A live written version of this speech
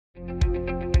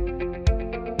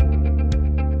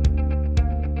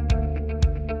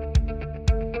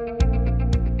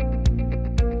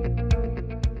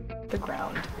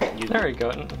There we go.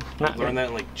 Learn that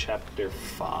in like chapter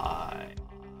 5.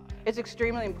 It's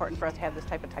extremely important for us to have this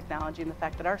type of technology, and the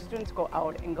fact that our students go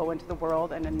out and go into the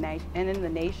world and in the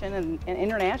nation and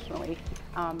internationally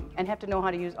and have to know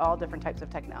how to use all different types of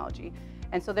technology.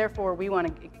 And so therefore we want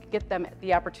to get them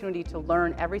the opportunity to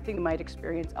learn everything they might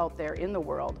experience out there in the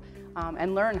world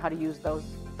and learn how to use those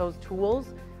tools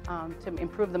to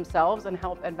improve themselves and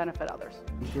help and benefit others.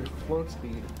 Your float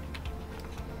speed.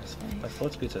 My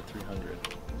float speed's at 300.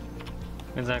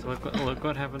 Exactly. Look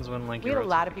what happens when like we had a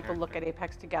lot of people look at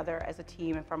Apex together as a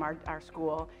team and from our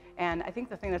school, and I think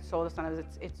the thing that sold us on it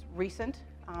is it's recent.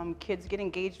 Kids get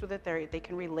engaged with it. They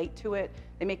can relate to it.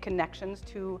 They make connections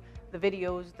to the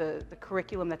videos, the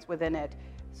curriculum that's within it.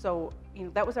 So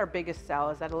that was our biggest sell,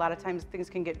 is that a lot of times things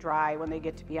can get dry when they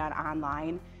get to be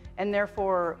online, and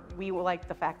therefore we like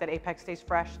the fact that Apex stays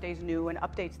fresh, stays new, and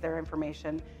updates their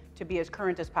information to be as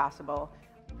current as possible.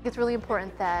 It's really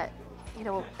important that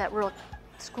that rural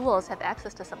schools have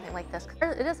access to something like this.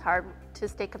 It is hard to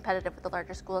stay competitive with the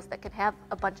larger schools that can have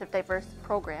a bunch of diverse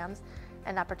programs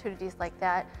and opportunities like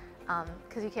that,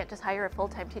 because you can't just hire a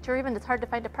full-time teacher. Even it's hard to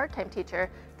find a part-time teacher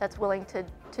that's willing to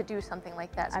do something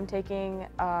like that. I'm taking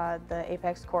the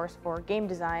Apex course for game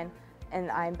design,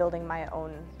 and I'm building my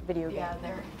own video game. Yeah,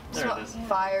 there it is.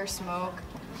 Fire, smoke.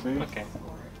 Okay.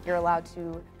 You're allowed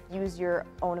to use your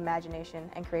own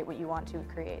imagination and create what you want to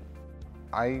create.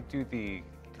 I do the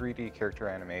 3D character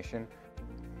animation.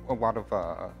 A lot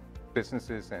of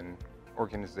businesses and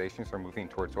organizations are moving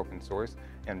towards open source,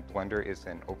 and Blender is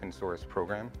an open source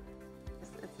program.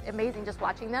 It's amazing just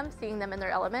watching them, seeing them in their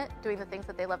element, doing the things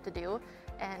that they love to do,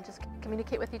 and just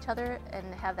communicate with each other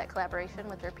and have that collaboration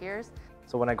with their peers.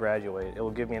 So when I graduate, it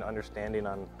will give me an understanding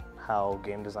on how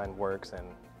game design works and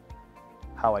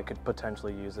how I could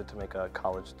potentially use it to make a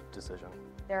college decision.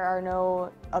 There are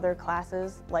no other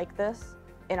classes like this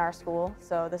in our school,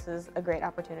 so this is a great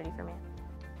opportunity for me.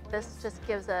 This just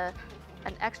gives an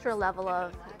extra level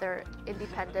of their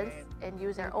independence and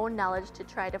use their own knowledge to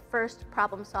try to first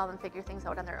problem solve and figure things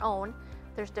out on their own.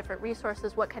 There's different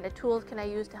resources. What kind of tools can I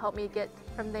use to help me get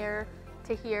from there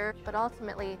to here? But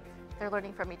ultimately, they're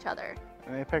learning from each other.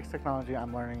 In Apex technology,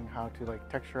 I'm learning how to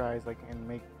texturize and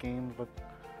make games look,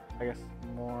 I guess,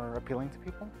 more appealing to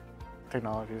people.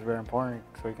 Technology is very important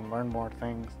so you can learn more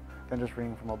things than just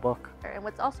reading from a book. And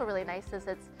what's also really nice is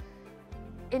it's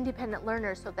independent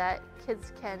learners, so that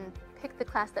kids can pick the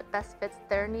class that best fits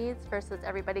their needs versus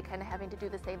everybody kind of having to do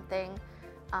the same thing.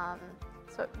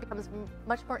 So it becomes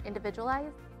much more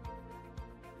individualized.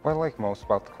 What I like most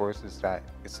about the course is that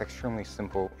it's extremely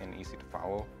simple and easy to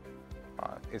follow.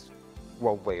 It's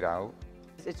well laid out.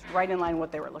 It's right in line with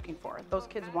what they were looking for. Those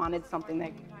kids wanted something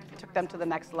that took them to the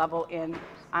next level in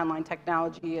online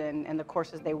technology and the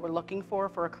courses they were looking for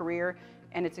a career,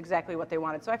 and it's exactly what they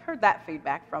wanted. So I've heard that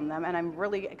feedback from them, and I'm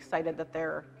really excited that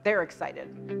they're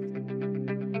excited.